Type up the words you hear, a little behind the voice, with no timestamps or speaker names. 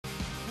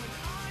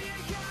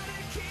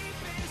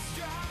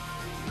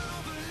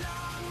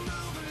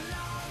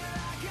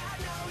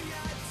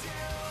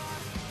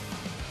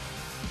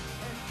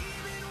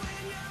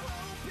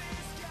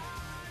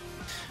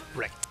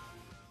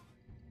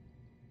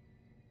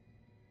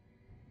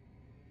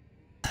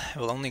It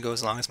will only go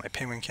as long as my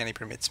penguin candy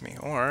permits me,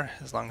 or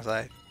as long as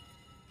I...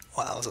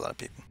 Wow, that was a lot of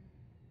people.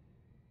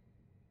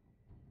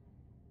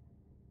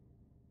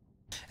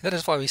 And that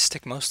is why we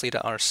stick mostly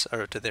to our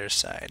or to their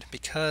side,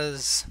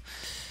 because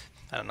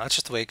I don't know, that's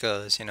just the way it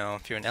goes, you know.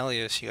 If you're an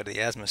Elios, you go to the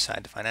Asmos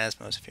side to find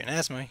Asmos. If you're an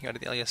Asmo, you go to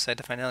the Elios side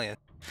to find Elios.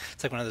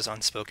 It's like one of those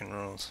unspoken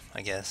rules,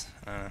 I guess.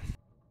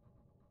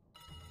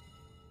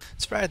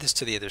 Let's ride this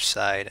to the other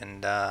side,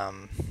 and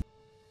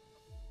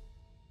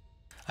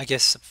I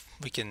guess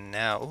we can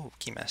now... Oh,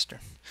 Keymaster.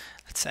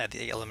 Let's add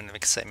the element of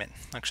excitement.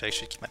 Actually, I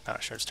should keep my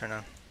power shards turned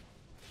on.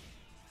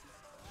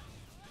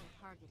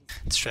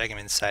 Let's drag him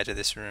inside of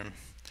this room.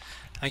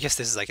 I guess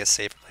this is like a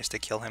safer place to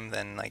kill him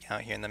than like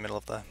out here in the middle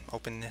of the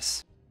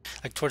openness.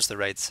 Like towards the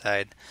right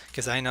side.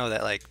 Because I know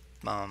that like,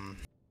 when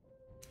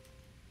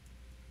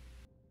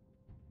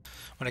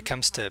it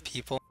comes to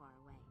people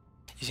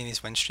using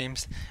these wind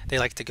streams, they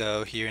like to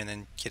go here and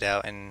then get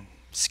out and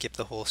skip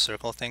the whole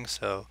circle thing,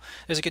 so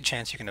there's a good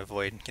chance you can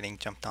avoid getting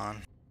jumped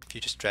on if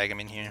you just drag him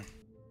in here.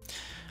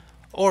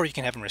 Or you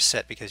can have him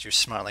reset because you're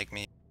smart like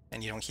me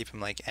and you don't keep him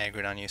like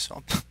aggroed on you,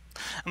 so I'm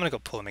gonna go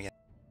pull him again.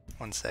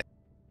 One sec.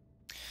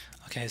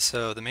 Okay,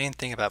 so the main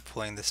thing about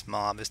pulling this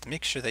mob is to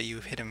make sure that you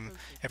hit him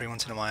every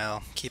once in a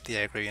while, keep the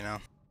aggro, you know.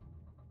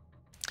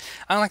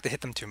 I don't like to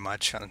hit them too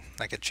much on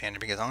like a Chandra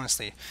because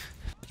honestly,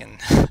 we can,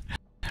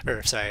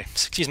 or sorry,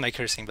 excuse my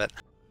cursing, but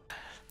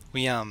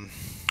we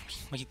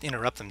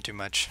interrupt them too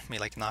much. We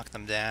like knock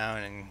them down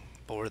and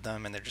bore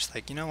them, and they're just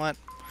like, you know what?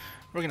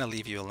 We're gonna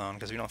leave you alone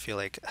because we don't feel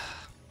like.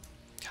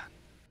 God,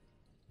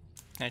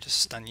 can I just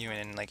stun you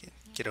and like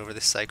get over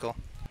this cycle?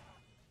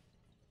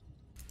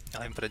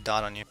 I'll even put a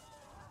dot on you.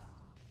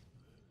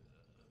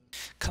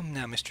 Come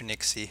now, Mr.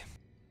 Nixie.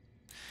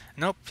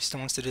 Nope, he still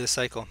wants to do the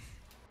cycle.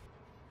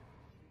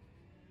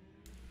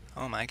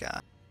 Oh my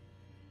god.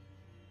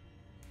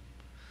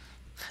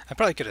 I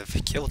probably could have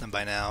killed him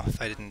by now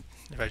if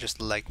I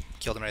just like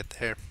killed him right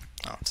there.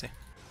 Oh, see.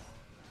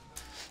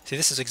 See,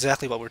 this is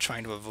exactly what we're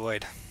trying to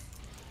avoid.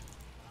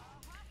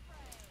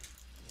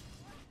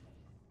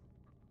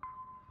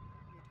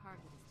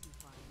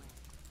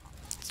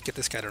 Let's get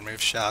this guy to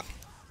remove shock.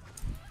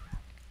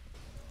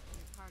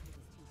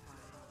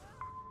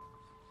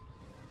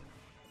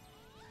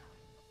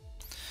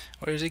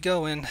 Where's he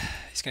going?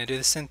 He's gonna do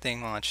the sin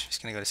thing, watch. He's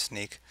gonna go to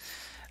sneak.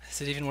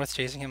 Is it even worth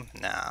chasing him?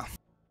 Nah.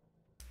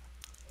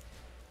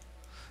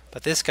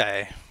 But this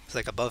guy is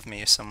like above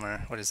me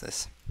somewhere. What is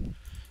this?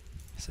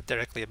 Is it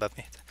directly above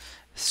me?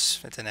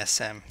 It's an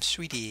SM.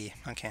 Sweetie.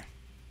 Okay.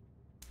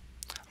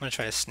 I'm gonna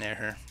try to snare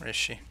her. Where is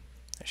she?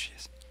 There she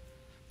is.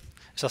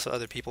 There's also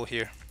other people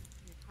here.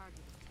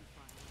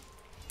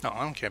 No,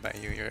 I don't care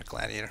about you. You're a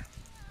gladiator.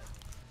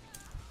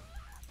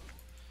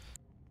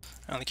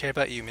 I only care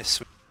about you, Miss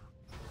Sweet.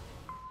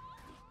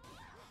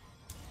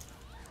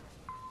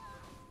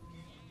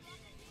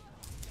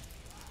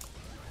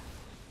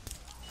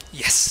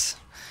 Yes!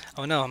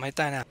 Oh no, I might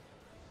die now.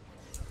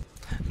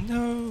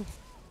 No!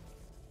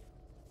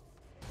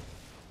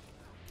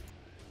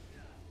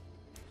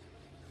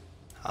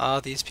 Ah,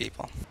 these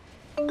people.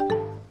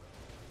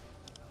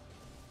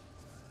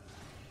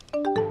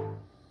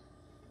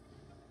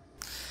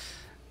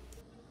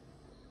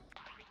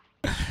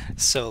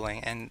 Soloing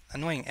and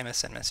annoying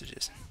MSN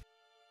messages.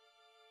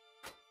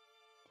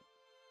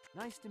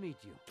 Nice to meet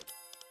you.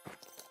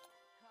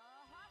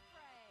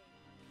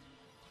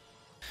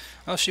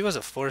 Oh, she was a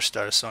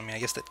 4-star, so I mean, I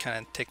guess that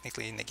kind of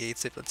technically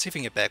negates it. But let's see if we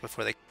can get back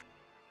before they...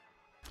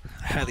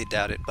 I highly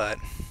doubt it, but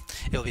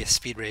it'll be a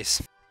speed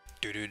race.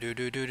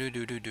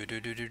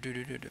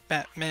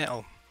 Batman.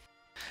 Oh,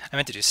 I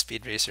meant to do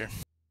Speed Racer,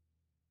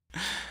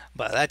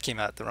 but that came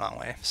out the wrong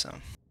way. So,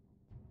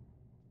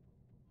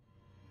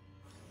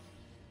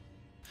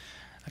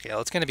 okay, well,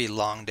 it's gonna be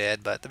long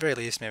dead, but at the very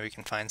least, maybe we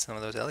can find some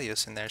of those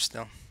Elios in there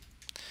still.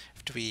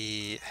 If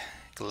we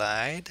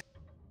glide,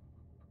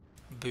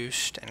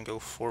 boost, and go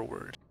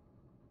forward.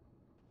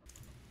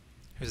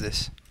 Who's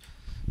this?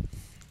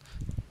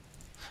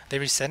 They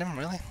reset him,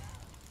 really?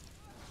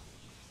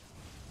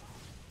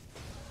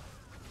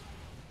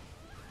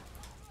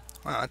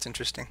 Wow, that's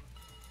interesting.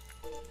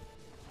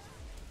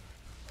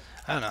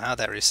 I don't know how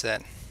that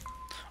reset.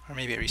 Or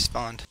maybe it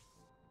respawned.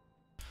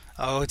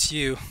 Oh, it's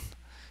you.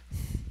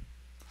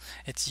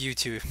 It's you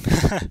two.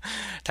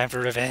 Time for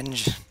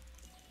revenge.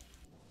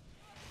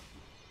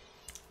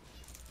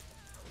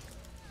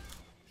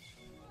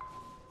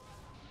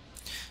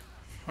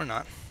 Or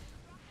not.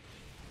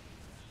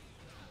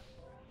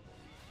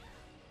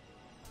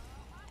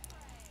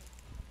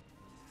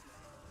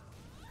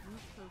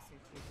 Move closer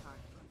to your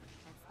target.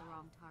 That's the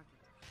wrong target.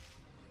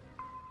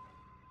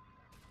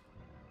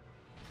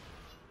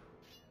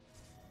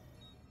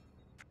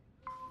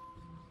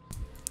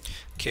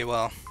 Okay,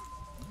 well.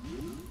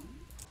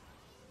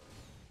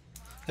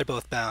 They're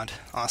both bound.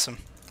 Awesome.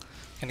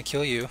 Gonna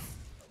kill you.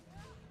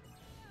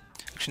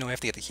 Actually, no, we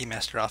have to get the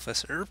Keymaster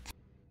office. You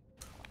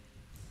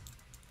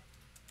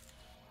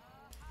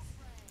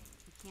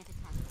can't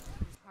attack him.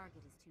 His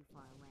target is too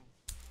far away.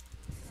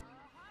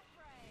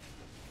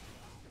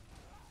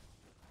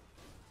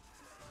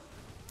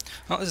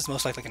 Oh, this is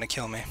most likely gonna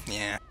kill me.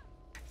 Yeah.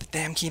 The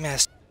damn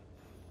Keymaster.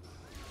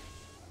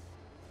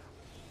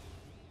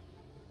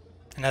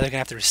 And now they're gonna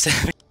have to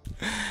reset me.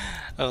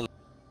 Oh,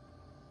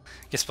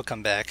 guess we'll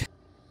come back.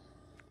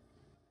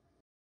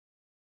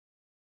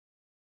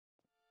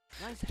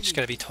 Nice to Just meet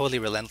gotta be you. totally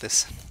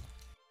relentless.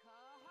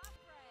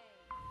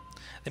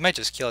 They might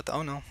just kill it.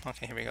 Oh no.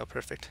 Okay, here we go.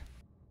 Perfect.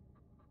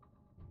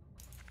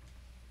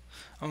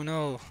 Oh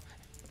no.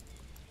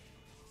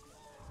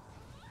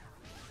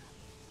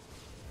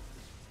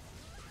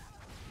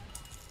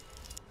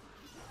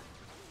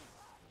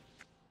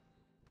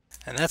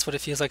 And that's what it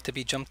feels like to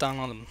be jumped on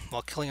them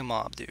while killing a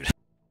mob, dude.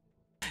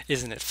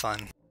 Isn't it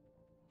fun?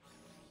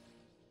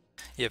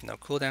 You have no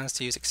cooldowns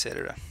to use,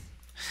 etc.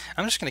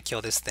 I'm just gonna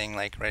kill this thing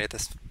like right at the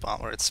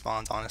spot where it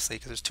spawns, honestly,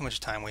 because there's too much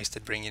time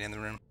wasted bringing it in the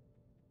room.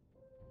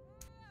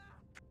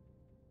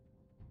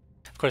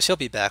 Of course, he'll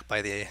be back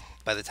by the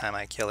time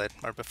I kill it,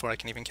 or before I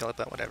can even kill it.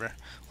 But whatever.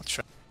 Let's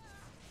try.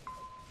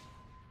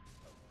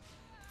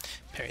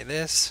 Parry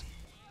this.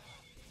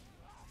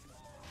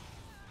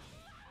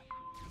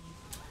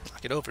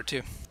 Knock it over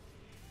too.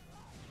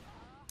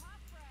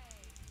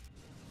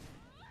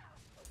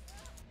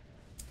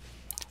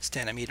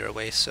 Stand a meter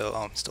away, so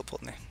oh, still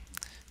pulled me.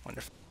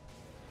 Wonderful.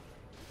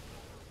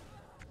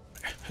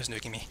 Who's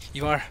nuking me?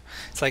 You are.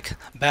 It's like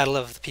a battle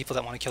of the people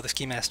that want to kill this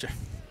Keymaster.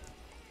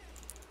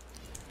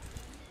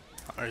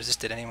 I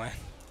resisted anyway.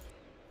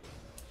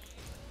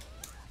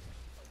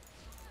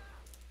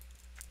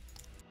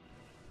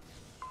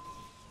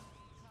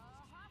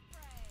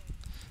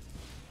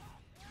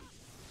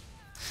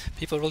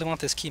 People really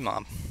want this key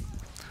mob,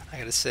 I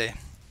gotta say.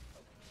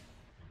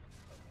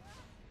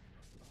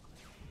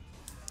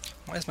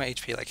 Why is my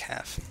HP like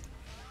half?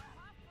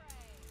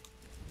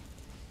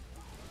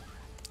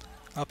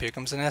 Oh, here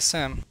comes an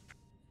SM.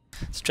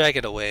 Let's drag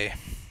it away.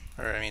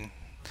 Or, I mean,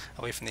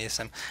 away from the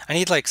SM. I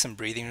need like some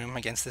breathing room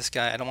against this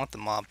guy. I don't want the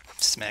mob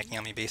smacking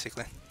on me,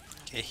 basically.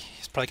 Okay,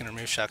 he's probably gonna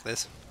remove shock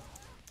this.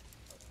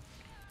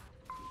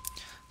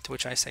 To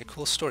which I say,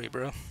 cool story,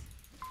 bro. Too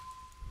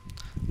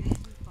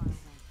far away.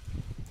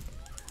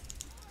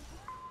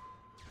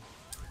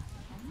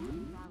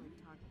 Valid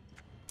target.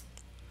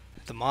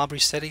 The mob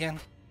reset again?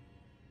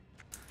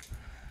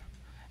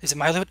 Is it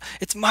my loot?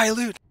 It's my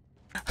loot!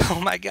 Oh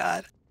my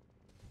god.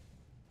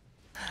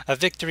 A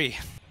victory.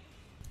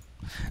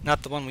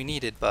 Not the one we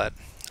needed, but...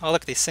 Oh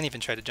look, they Sin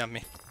even tried to jump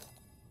me.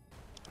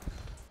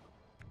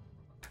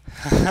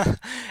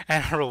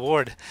 And our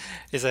reward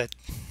is a...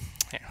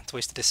 Here, let's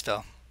waste a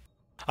dispel.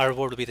 Our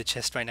reward will be the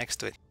chest right next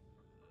to it.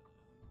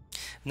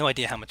 No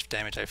idea how much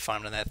damage I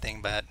farmed on that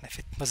thing, but if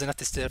it was enough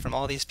to steal from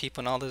all these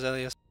people and all those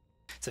others,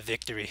 it's a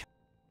victory.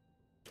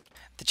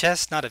 The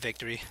chest, not a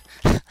victory.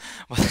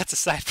 Well, that's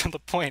aside from the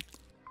point.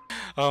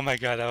 Oh my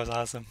god, that was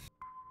awesome.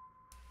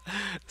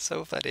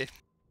 So funny.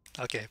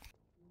 Okay.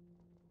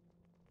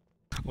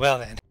 Well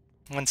then,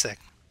 one sec.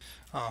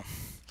 I'm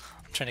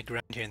trying to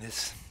grind here in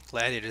this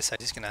gladiator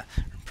side. He's gonna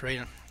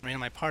rain on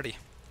my party.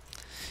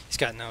 He's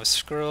got no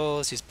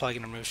scrolls. He's probably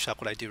gonna remove shock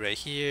what I do right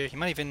here. He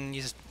might even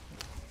use...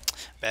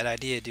 Bad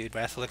idea, dude.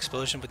 Wrathful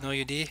Explosion with no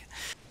UD.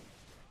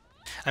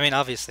 I mean,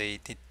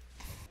 obviously,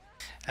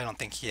 I don't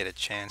think he had a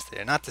chance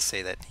there. Not to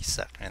say that he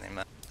sucked or anything,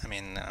 but I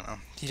mean, I don't know.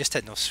 He just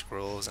had no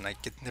scrolls, and I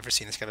could never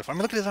seen this guy before. I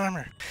mean, look at his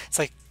armor. It's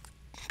like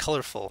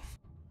colorful.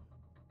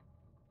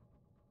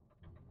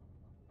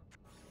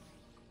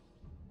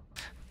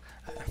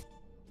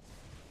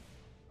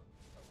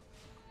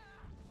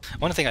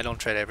 One thing I don't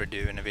try to ever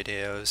do in the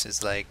videos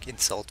is like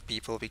insult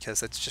people,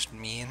 because that's just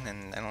mean,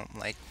 and I don't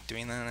like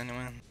doing that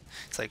anyway.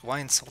 It's like, why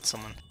insult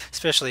someone,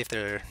 especially if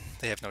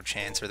they have no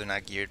chance or they're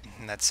not geared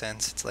in that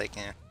sense. It's like,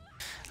 yeah.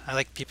 I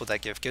like people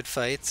that give good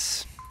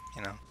fights.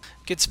 You know,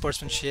 good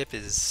sportsmanship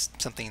is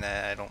something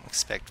that I don't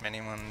expect from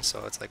anyone,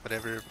 so it's like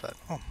whatever. But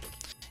oh,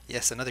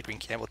 yes, another green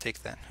key. I will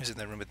take that. Who's in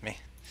the room with me?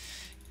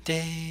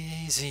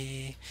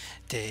 Daisy,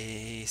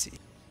 Daisy.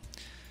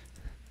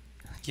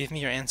 Give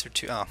me your answer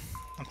to... Oh,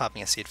 I'm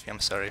popping a seed for you,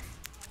 I'm sorry.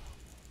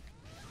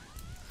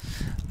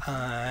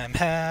 I'm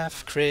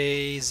half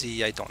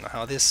crazy, I don't know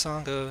how this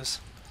song goes.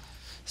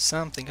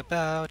 Something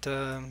about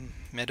a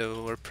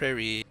meadow or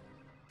prairie.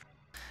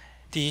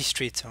 These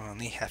streets are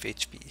only half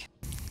HP.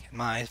 And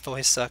my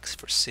voice sucks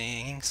for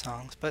singing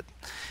songs, but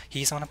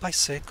he's on a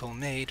bicycle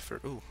made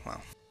for... Ooh, wow.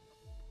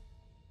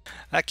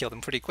 That killed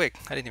him pretty quick.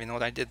 I didn't even know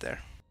what I did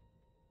there.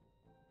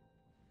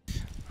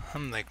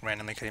 I'm like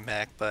randomly cutting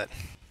back, but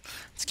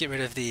let's get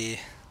rid of the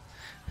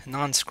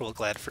non-scroll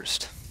glad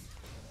first.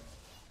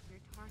 Your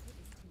target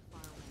is too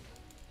far away.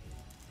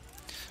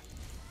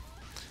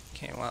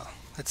 Okay, well,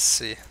 let's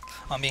see.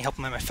 Oh, I'm being helped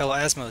by my fellow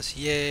Asmos.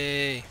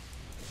 Yay!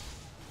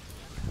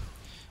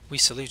 We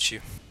salute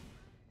you.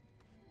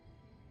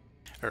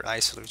 Or I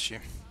salute you.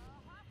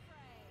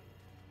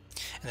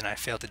 And then I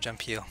failed to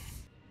jump heal.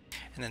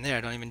 And then there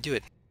I don't even do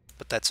it.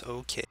 But that's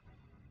okay.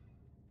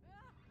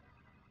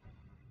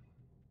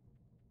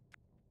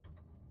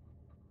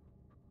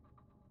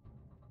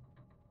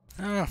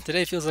 Oh,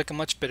 today feels like a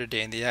much better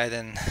day in the eye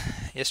than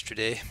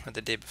yesterday or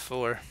the day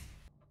before.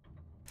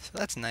 So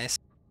that's nice.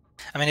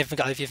 I mean, if you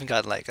even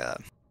got like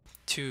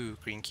 2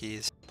 green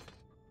keys.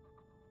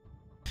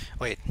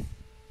 Wait,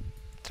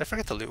 did I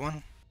forget to loot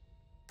one?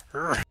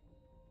 Urgh.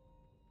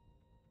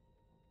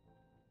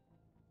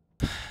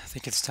 I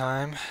think it's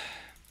time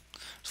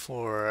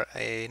for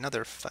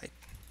another fight.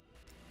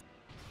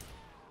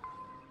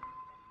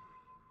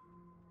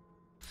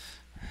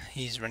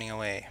 He's running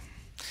away.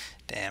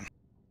 Damn.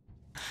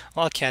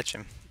 Well, I'll catch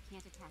him. You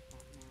can't attack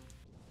that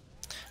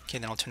now. Okay,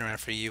 then I'll turn around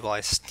for you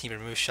while he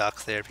removes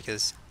shock there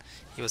because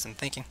he wasn't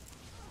thinking.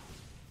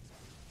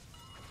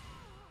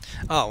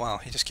 Oh wow,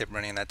 he just kept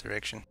running in that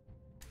direction.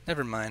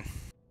 Never mind.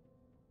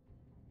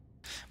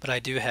 But I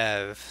do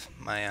have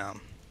my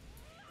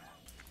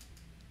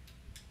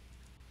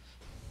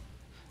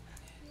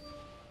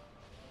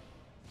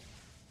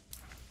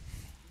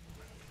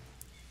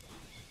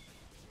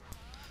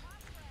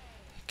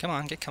come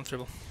on, get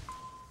comfortable.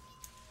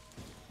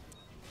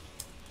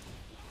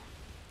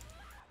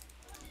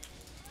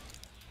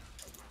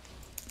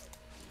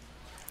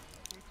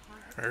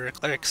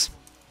 Clerics.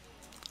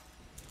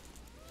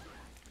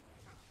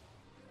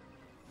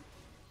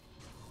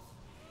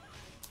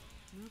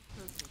 Move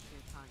closer to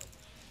your target.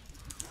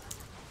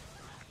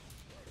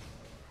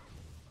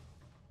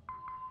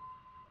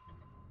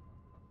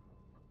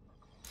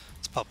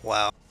 Let's pop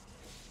wow.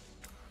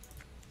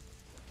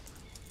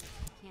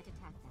 You can't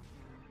attack that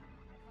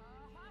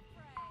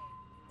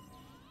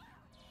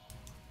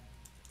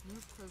now.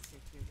 Move closer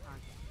to your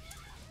target.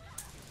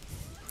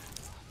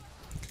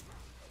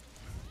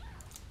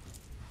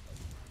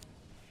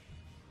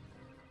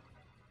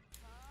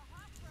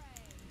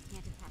 You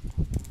can't attack that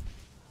now.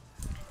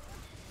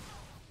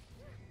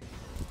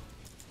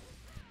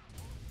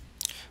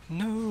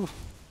 No.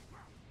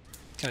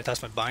 Gonna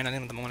toss my bind on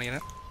him the moment I get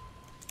it.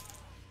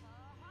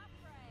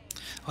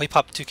 Oh, he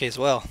popped 2k as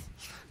well.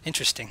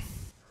 Interesting.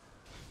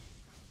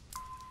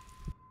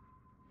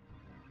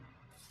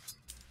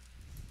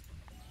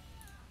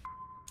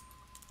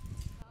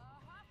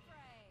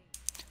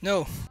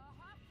 No.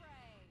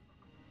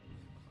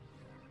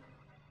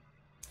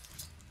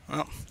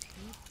 Well,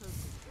 Move closer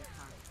to your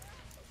target.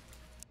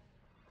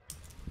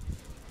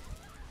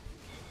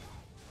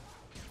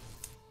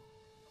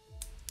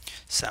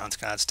 sounds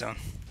Godstone.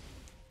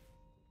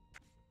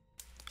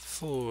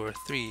 4,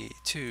 3,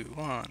 2, 1.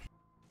 You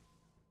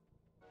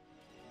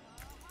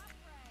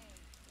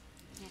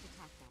can't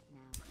attack that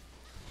now.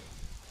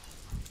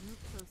 Move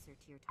closer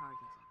to your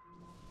target.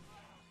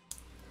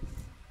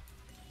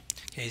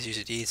 Okay, he's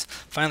using D's.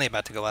 Finally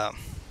about to go out.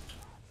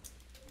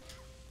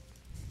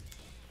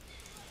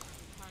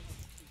 Target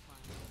is too far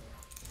away.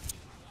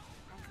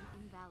 That's an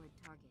invalid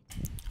target.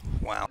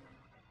 Wow.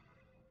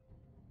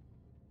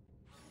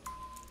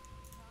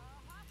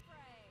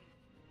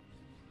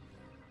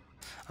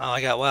 Oh,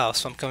 I got wow,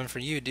 so I'm coming for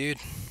you, dude.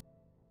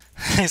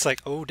 He's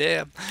like, oh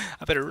damn,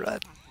 I better run.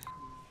 Attack that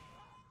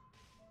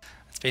now.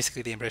 That's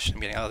basically the impression I'm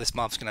getting. Oh, this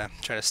mob's gonna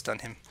try to stun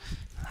him.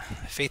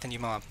 Faith in you,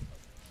 mob.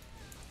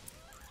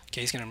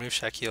 Okay, he's gonna remove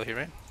Shaquille here,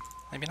 right?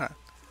 Maybe not.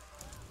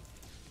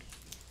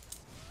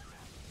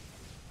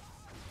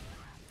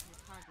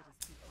 Your target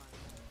is too far away.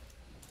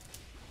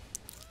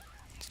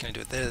 He's gonna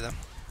do it there, though.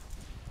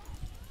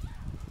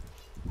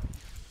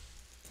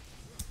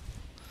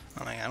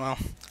 Oh my god, well,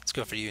 let's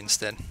go for you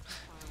instead. Too far away.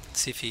 Let's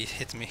see if he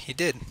hits me. He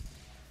did.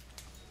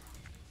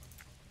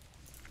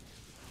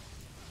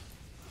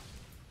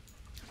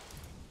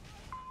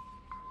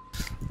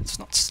 Let's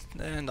not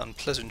stand on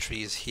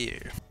pleasantries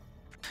here,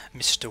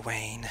 Mr.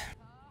 Wayne.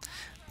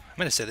 I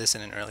might have said this in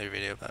an earlier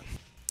video, but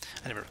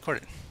I never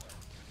recorded.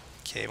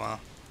 Okay, well.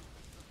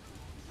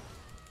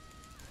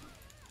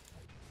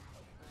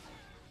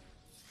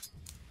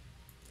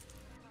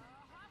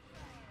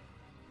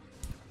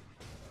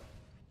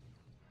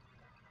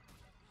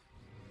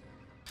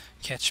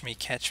 Catch me,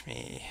 catch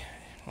me.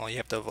 Well, you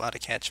have to allow to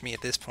catch me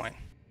at this point.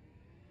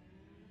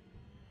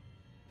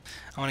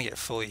 I want to get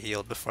fully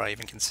healed before I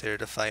even consider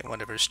to fight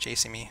whatever's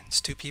chasing me.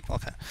 It's 2 people.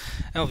 Okay.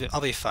 I'll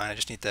be fine. I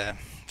just need to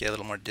get a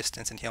little more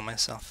distance and heal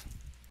myself.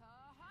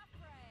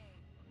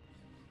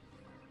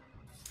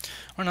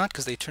 Or not,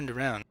 because they turned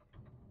around.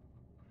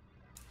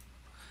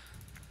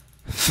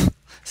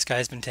 This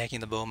guy's been tanking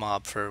the bow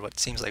mob for what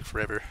seems like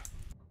forever.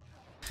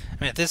 I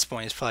mean, at this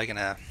point, he's probably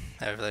gonna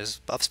have those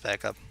buffs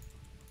back up.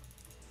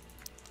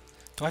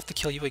 Do I have to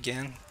kill you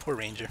again? Poor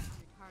Ranger. Your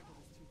target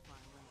is too far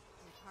away.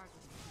 Your target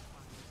is too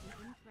far away. The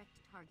incorrect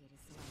target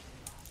is selected.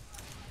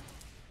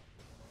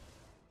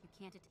 You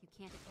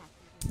can't attack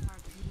your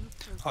target. Move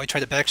closer. Oh, he tried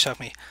to backshock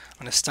me. I'm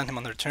gonna stun him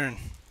on the return.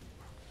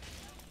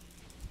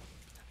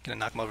 Gonna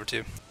knock him over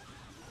too.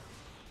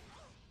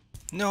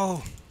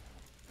 No!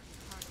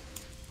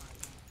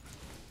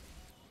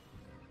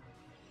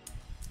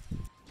 You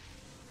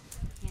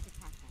can't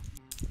attack that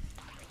now.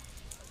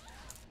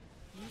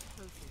 Move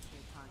closer to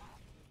your target.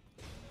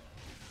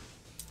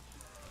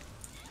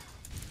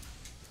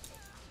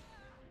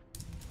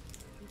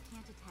 You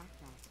can't attack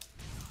that.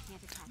 You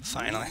can't attack that.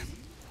 Finally.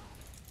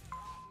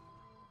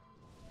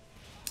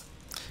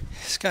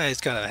 This guy's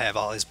gotta have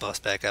all his buffs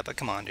back up, but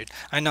come on, dude.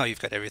 I know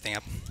you've got everything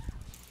up.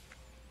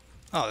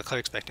 Oh, the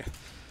cleric's back there.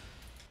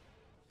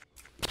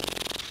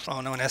 Oh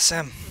no, an SM.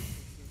 Move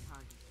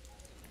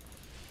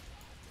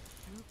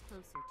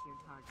closer to your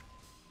target.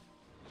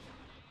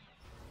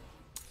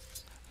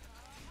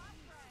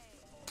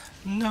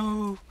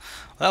 No!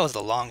 Well, that was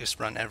the longest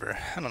run ever.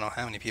 I don't know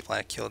how many people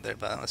I killed there,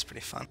 but that was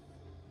pretty fun.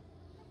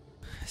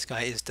 This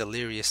guy is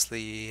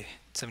deliriously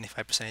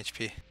 75%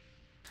 HP.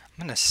 I'm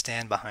gonna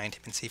stand behind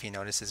him and see if he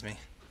notices me.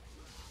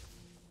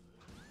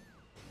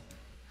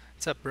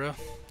 What's up, bro?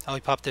 Oh, he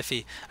popped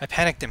iffy. I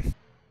panicked him.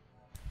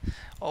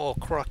 Oh,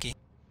 crocky.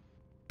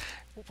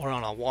 We're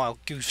on a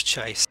wild goose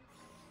chase.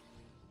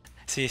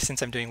 See,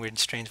 since I'm doing weird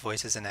strange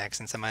voices and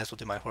accents, I might as well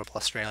do my horrible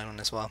Australian one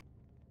as well.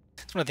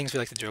 It's one of the things we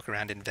like to joke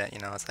around in vet, you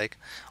know, it's like,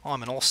 oh,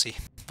 I'm an Aussie.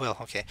 Well,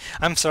 okay.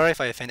 I'm sorry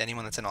if I offend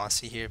anyone that's an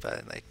Aussie here,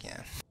 but, like,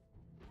 yeah.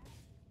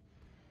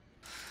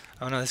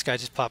 Oh no, this guy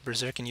just popped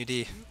Berserk in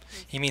UD.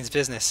 He means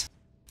business.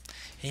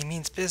 He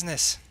means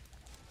business.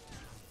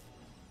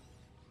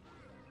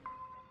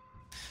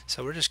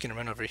 So we're just gonna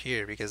run over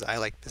here because I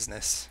like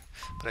business.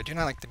 But I do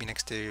not like to be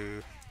next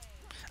to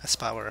a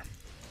spot where...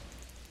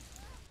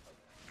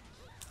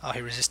 Oh, he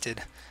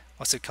resisted.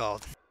 What's it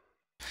called?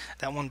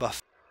 That one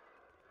buff.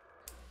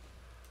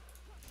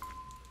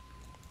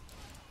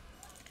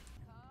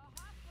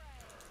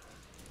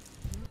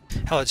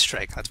 Hellhead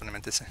Strike, that's what I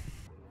meant to say.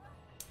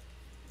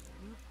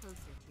 Move closer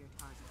to your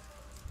target.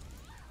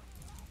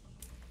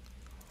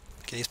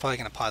 Okay, he's probably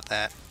gonna pot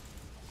that.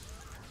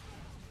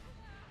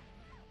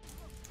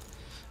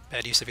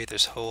 Bad use of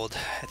Aether's Hold,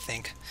 I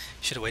think.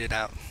 Should have waited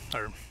out,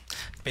 or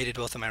baited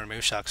both of my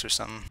remove shocks or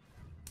something.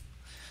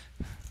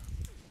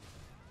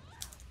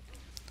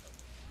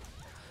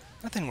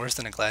 Nothing worse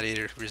than a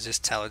gladiator who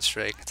resists Hellhead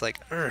Strike. It's like,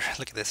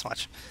 look at this,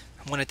 watch.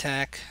 1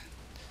 attack,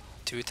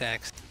 2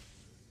 attacks,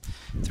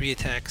 3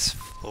 attacks,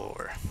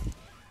 4.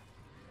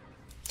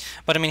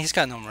 But I mean, he's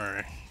got no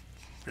more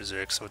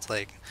Berserk, so it's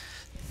like...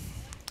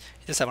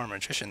 He does have armor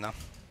attrition, though.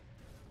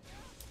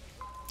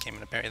 Okay, I'm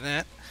gonna parry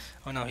that.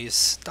 Oh no, he's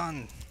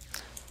stunned.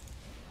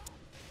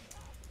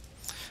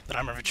 But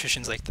armor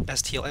attrition's like the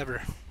best heal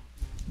ever. Your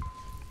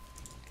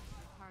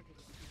target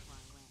is too far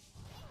away.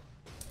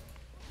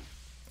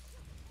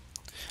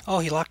 Oh,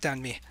 he locked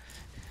down me.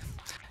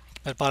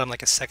 But bought him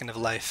like a second of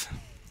life.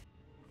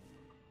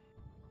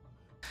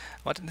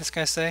 What did this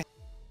guy say?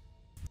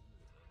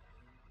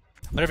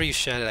 Whatever you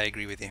shouted, I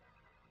agree with you.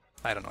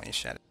 I don't know what you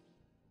shouted.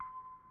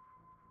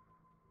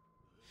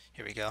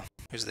 Here we go.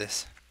 Who's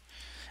this?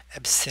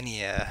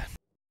 Abyssinia.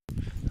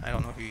 I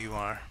don't know who you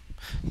are.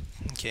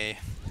 Okay.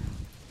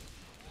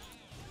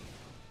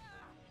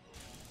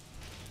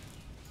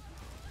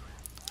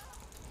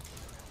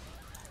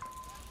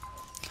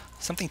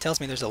 Something tells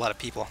me there's a lot of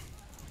people.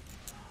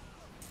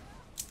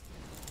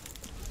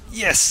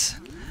 Yes!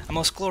 A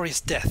most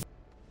glorious death.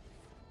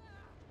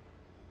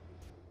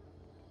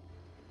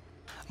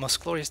 A most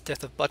glorious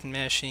death of button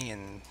mashing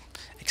and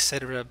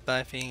etc.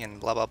 buffing and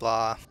blah blah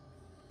blah.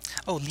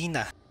 Oh,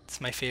 Lina. It's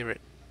my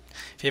favorite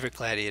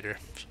gladiator.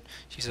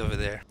 She's over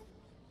there.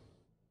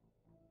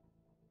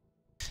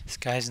 This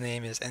guy's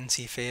name is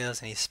NC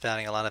Fails and he's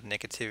spouting a lot of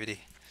negativity.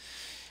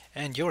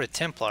 And you're a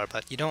Templar,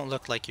 but you don't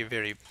look like you're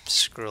very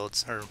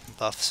scrolled or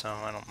buff, so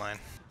I don't mind.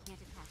 Can't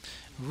attack.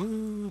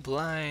 Woo,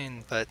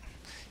 blind, but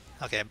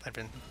okay,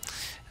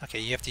 okay,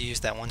 you have to use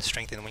that one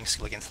strength and wing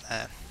skill against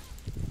that.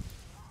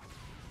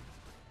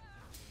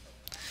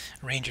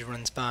 Ranger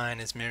runs by in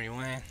his merry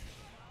way.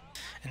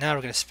 And now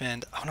we're gonna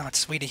spend, oh no, it's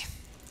Sweetie.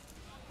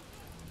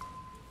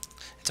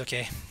 It's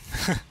okay.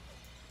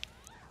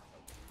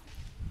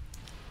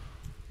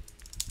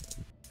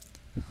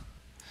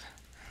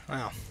 Wow.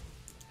 Your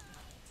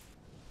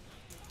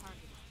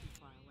target is too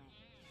far away.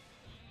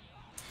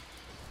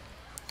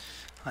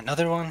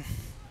 Another one?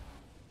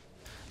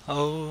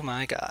 Oh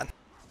my god.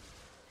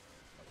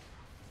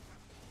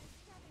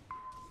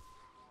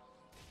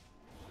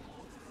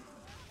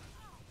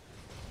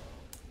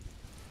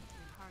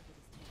 Your target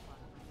is too far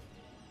away.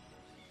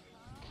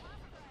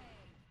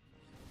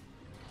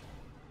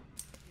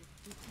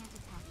 You can't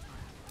attack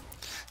far.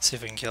 Let's see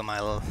if we can kill my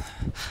little...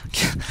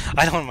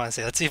 I don't want to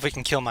say, let's see if we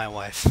can kill my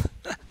wife.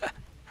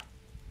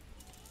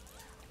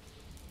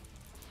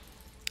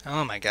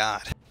 Oh my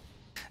god.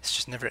 This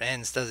just never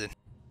ends, does it?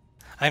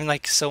 I'm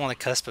like so on the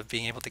cusp of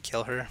being able to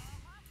kill her.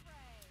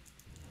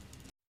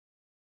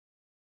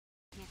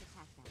 Can't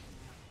attack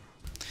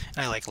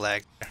that. I like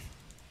lag.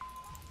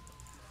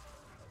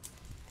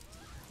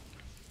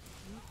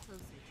 Move closer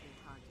to your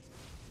target.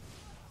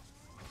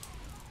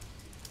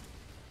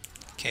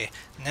 Okay,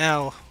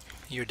 now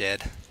you're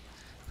dead.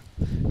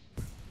 I'm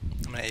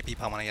gonna AP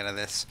pop when I get out of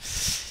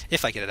this.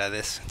 If I get it out of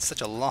this. It's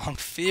such a long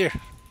fear.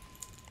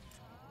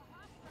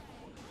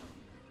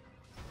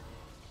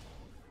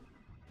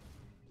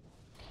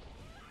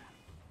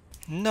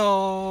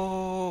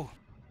 No!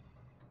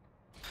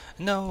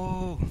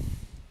 No!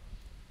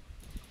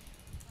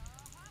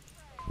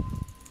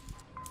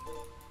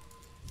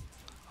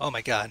 Oh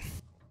my god.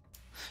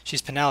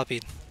 She's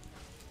Penelope.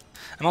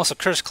 I'm also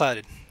curse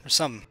clouded, or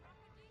something.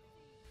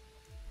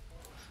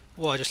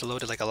 Whoa, I just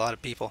loaded like a lot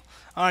of people.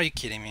 Are you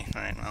kidding me?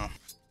 Alright, well.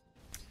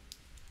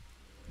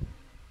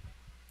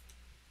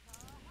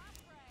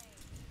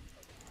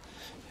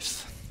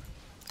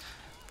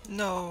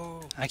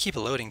 No! I keep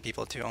loading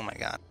people too, oh my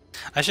god.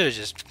 I should have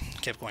just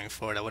kept going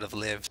forward, I would have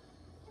lived.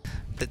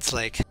 But it's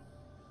like...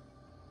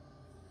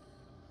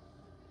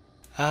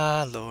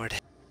 Ah, lord.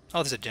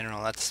 Oh, there's a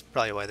general, that's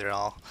probably why they're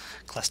all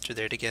clustered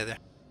there together.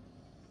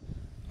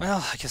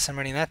 Well, I guess I'm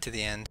running that to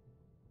the end.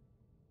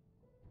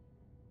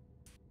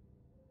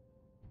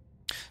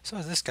 So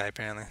is this guy,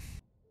 apparently.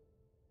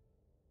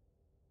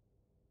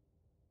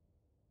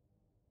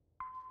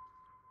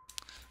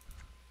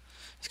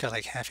 He's got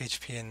like half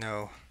HP and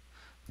no...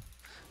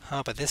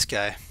 Oh, but this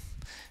guy...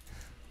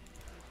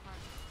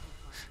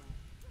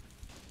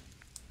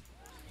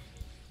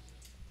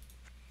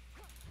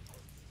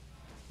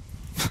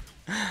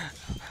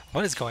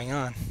 What is going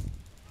on?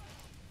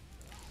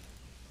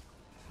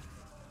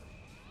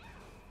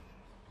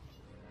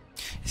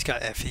 He's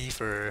got FE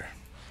for...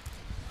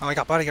 Oh, I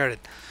got bodyguarded.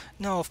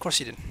 No, of course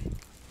he didn't.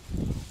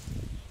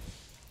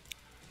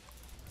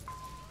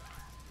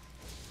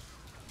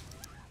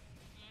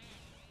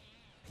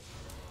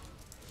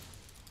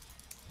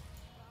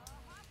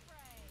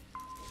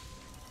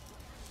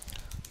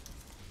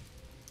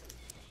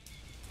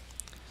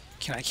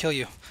 Can I kill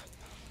you?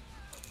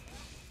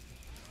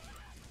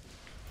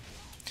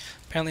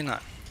 Apparently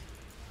not.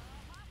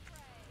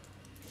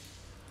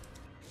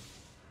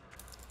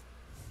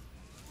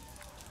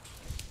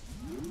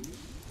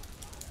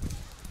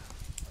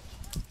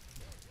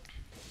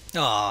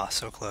 Ah,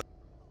 so close.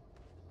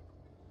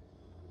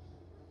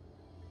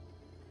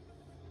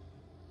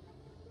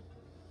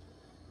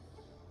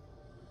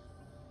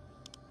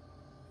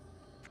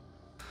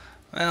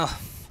 Well,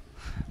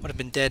 would have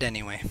been dead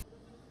anyway.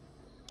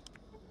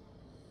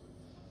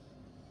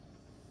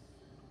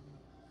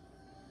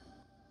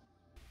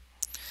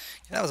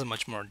 Yeah, that was a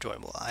much more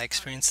enjoyable eye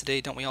experience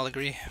today, don't we all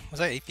agree? Was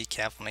I AP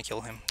cap when I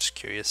killed him? Just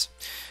curious.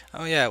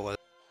 Oh yeah, it was.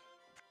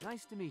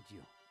 Nice to meet you.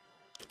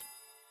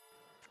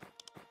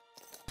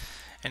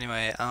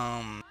 Anyway,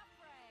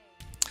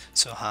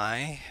 so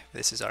hi,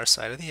 this is our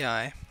side of the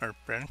eye, or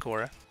Brent and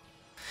Cora.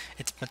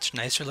 It's much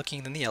nicer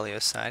looking than the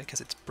Elios side,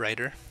 because it's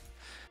brighter.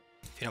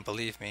 If you don't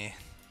believe me,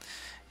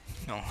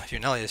 no, if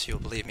you're an Elios, you'll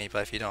believe me,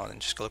 but if you don't, then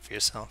just go look for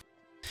yourself.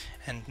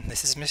 And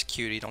this is Miss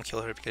Cutie, don't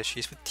kill her because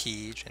she's with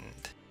Tej,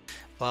 and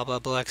blah blah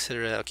blah,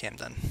 etc. Okay, I'm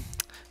done.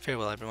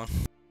 Farewell, everyone.